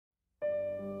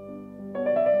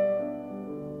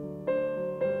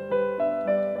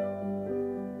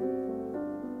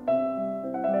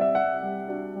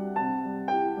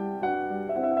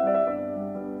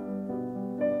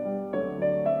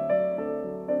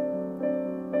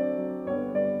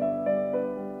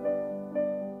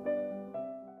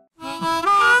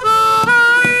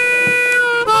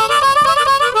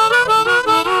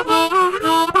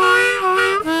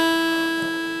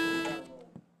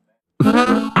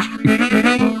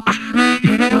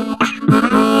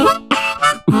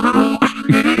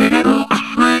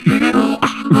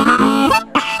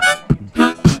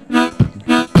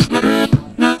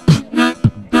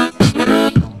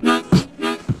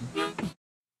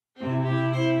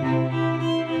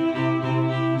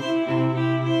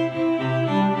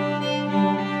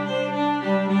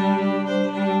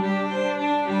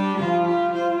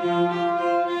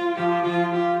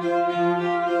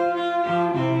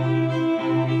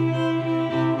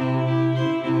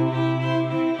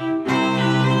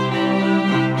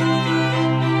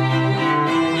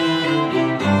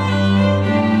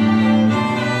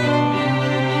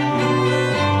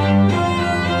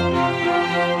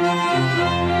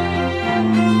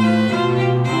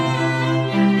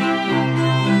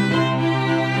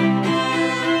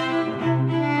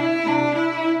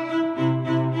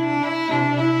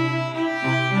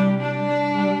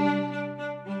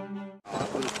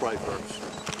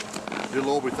Dear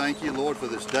Lord, we thank you, Lord, for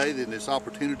this day and this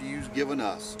opportunity you've given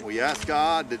us. We ask,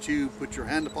 God, that you put your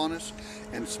hand upon us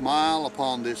and smile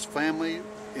upon this family.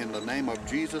 In the name of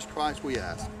Jesus Christ, we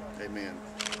ask. Amen.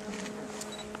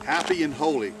 Happy and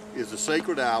holy is the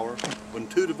sacred hour when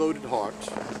two devoted hearts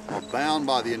are bound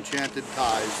by the enchanted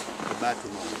ties of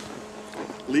matrimony.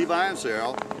 Levi and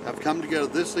Sara have come together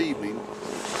this evening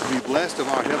to be blessed of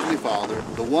our Heavenly Father,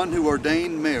 the one who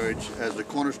ordained marriage as the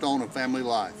cornerstone of family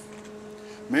life.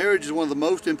 Marriage is one of the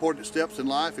most important steps in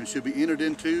life and should be entered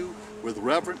into with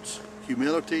reverence,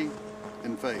 humility,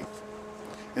 and faith.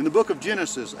 In the book of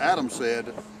Genesis, Adam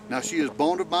said, "Now she is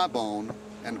bone of my bone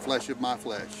and flesh of my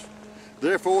flesh.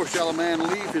 Therefore shall a man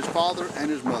leave his father and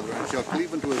his mother, and shall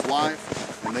cleave unto his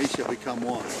wife, and they shall become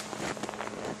one."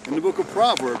 In the book of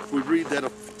Proverbs, we read that a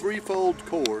threefold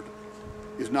cord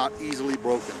is not easily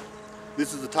broken.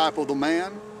 This is the type of the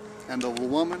man, and of the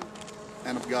woman,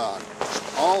 and of God.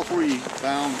 All three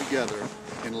bound together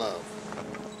in love.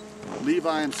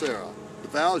 Levi and Sara, the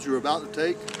vows you're about to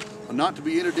take are not to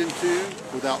be entered into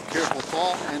without careful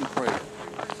thought and prayer.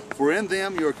 For in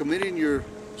them you are committing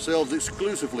yourselves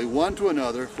exclusively one to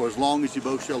another for as long as you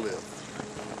both shall live.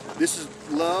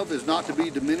 Love is not to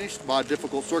be diminished by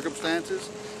difficult circumstances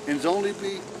and is only to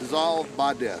be dissolved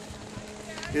by death.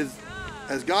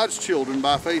 As God's children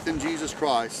by faith in Jesus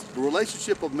Christ, the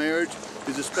relationship of marriage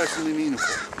is especially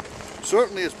meaningful.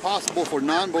 Certainly it's possible for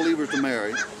non-believers to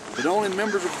marry, but only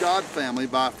members of God's family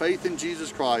by faith in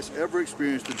Jesus Christ ever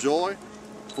experience the joy,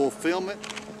 fulfillment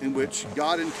in which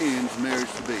God intends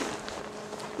marriage to be.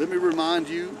 Let me remind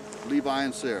you, Levi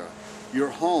and Sara, your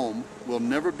home will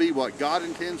never be what God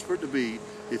intends for it to be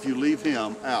if you leave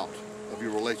Him out of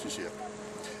your relationship.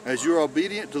 As you're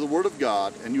obedient to the Word of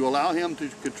God and you allow Him to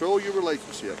control your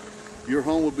relationship, your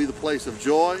home will be the place of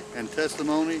joy and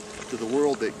testimony to the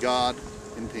world that God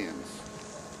intends.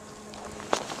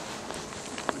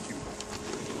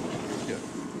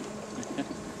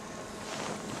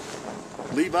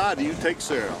 Levi, do you take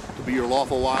Sara to be your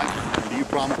lawful wife? And do you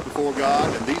promise before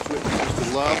God and these witnesses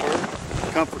to love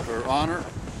her, comfort her, honor,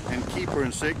 and keep her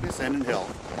in sickness and in health,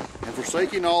 and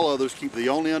forsaking all others, keep thee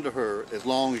only unto her as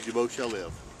long as you both shall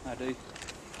live? I do.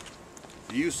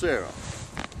 Do you, Sara,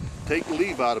 take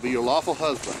Levi to be your lawful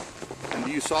husband, and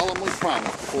do you solemnly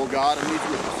promise before God and these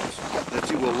witnesses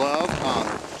that you will love,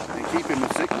 honor, and keep him in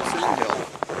sickness and in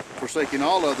health, forsaking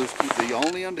all others, keep thee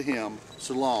only unto him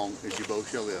so long as you both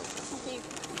shall live?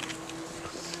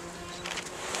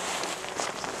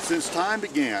 Since time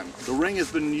began, the ring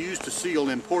has been used to seal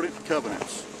important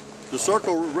covenants. The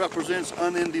circle represents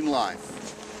unending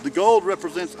life. The gold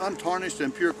represents untarnished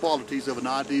and pure qualities of an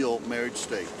ideal marriage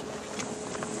state.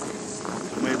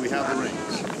 May we have the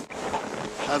rings.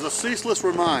 As a ceaseless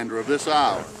reminder of this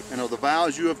hour and of the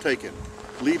vows you have taken,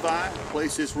 Levi,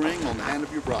 place this ring on the hand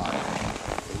of your bride.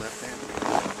 The left hand.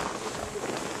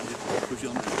 Just push it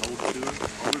on there, hold it to her,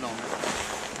 hold it on her.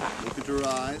 Look at her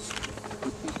eyes.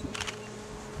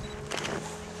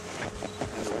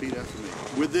 And repeat after me.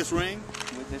 With this ring,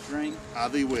 I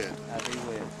thee wed.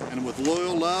 And with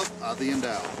loyal love, I thee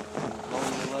endow.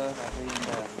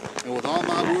 And with all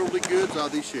my worldly goods, I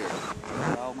thee share.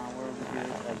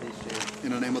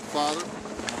 In the name of the Father,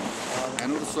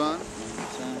 and of the Son,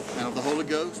 and of the Holy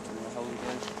Ghost.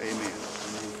 Amen.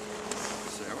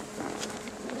 Sara,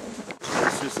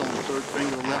 place this on the third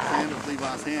finger of the left hand of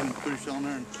Levi's hand and put it on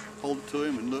there and hold it to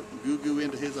him and look goo-goo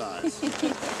into his eyes.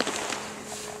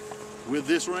 With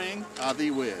this ring, I thee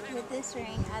wed. With this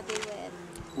ring, I thee wed.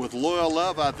 With loyal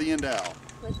love, I thee endow.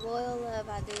 With loyal love,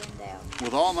 I thee endow.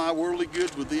 With all my worldly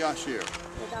goods, with thee I share.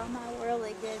 With all my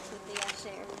worldly goods, with thee I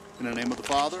share. In the name of the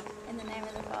Father, in the name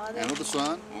of the Father, and of the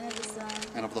Son, and of the Son,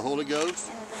 and of the Holy Ghost.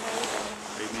 and of the Holy Ghost.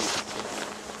 Amen.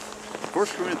 1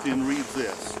 Corinthians reads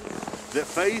this, that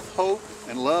faith, hope,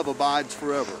 and love abides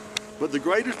forever. But the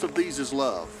greatest of these is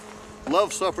love.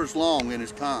 Love suffers long and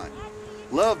is kind.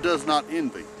 Love does not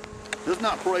envy, does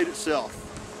not parade itself,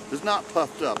 is not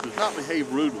puffed up, does not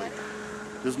behave rudely,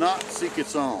 does not seek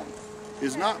its own,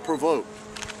 is not provoked,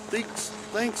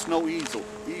 thinks no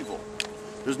evil,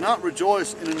 does not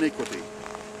rejoice in iniquity,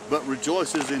 but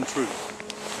rejoices in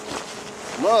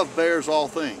truth. Love bears all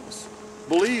things,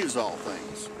 believes all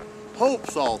things,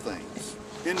 hopes all things,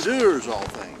 endures all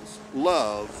things.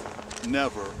 Love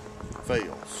never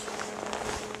fails.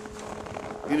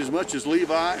 Inasmuch as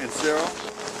Levi and Sara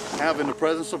have in the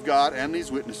presence of God and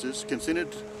these witnesses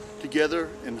consented together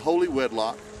in holy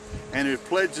wedlock and have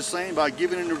pledged the same by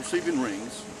giving and receiving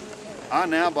rings, I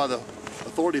now, by the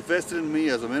authority vested in me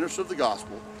as a minister of the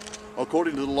gospel,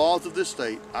 according to the laws of this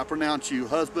state, I pronounce you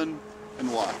husband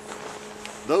and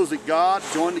wife. Those that God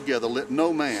joined together, let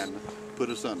no man put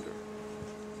asunder.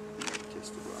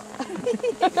 twisted right.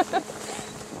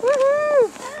 Woohoo!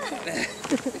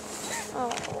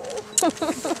 Oh.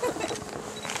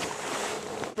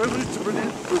 Privileged to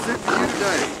present to you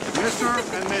today, Mr.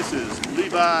 and Mrs.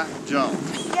 Levi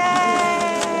Jones. Yay!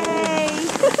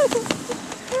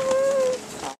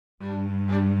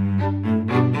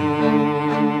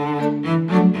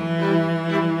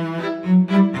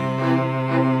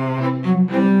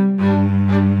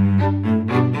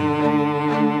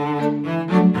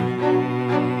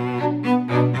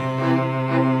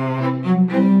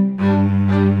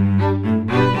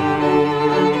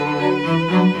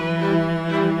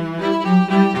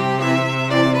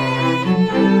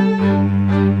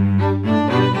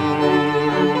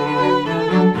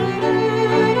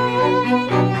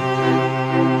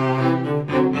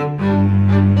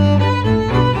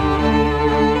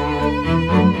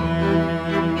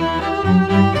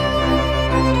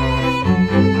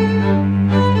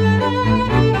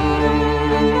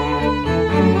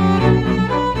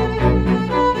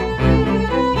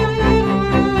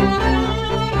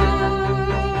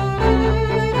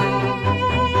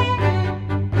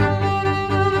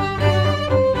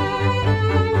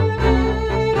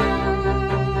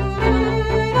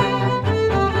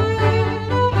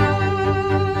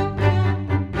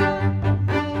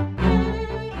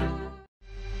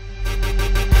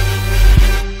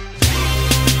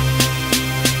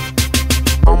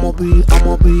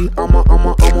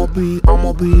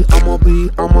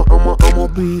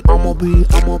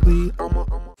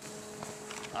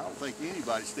 I don't think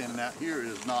anybody standing out here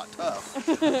is not tough.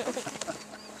 Good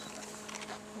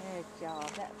job,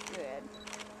 that's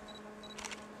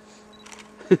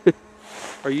good.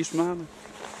 Are you smiling?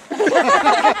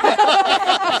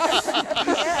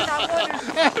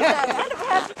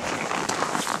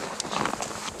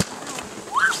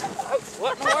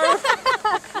 What more?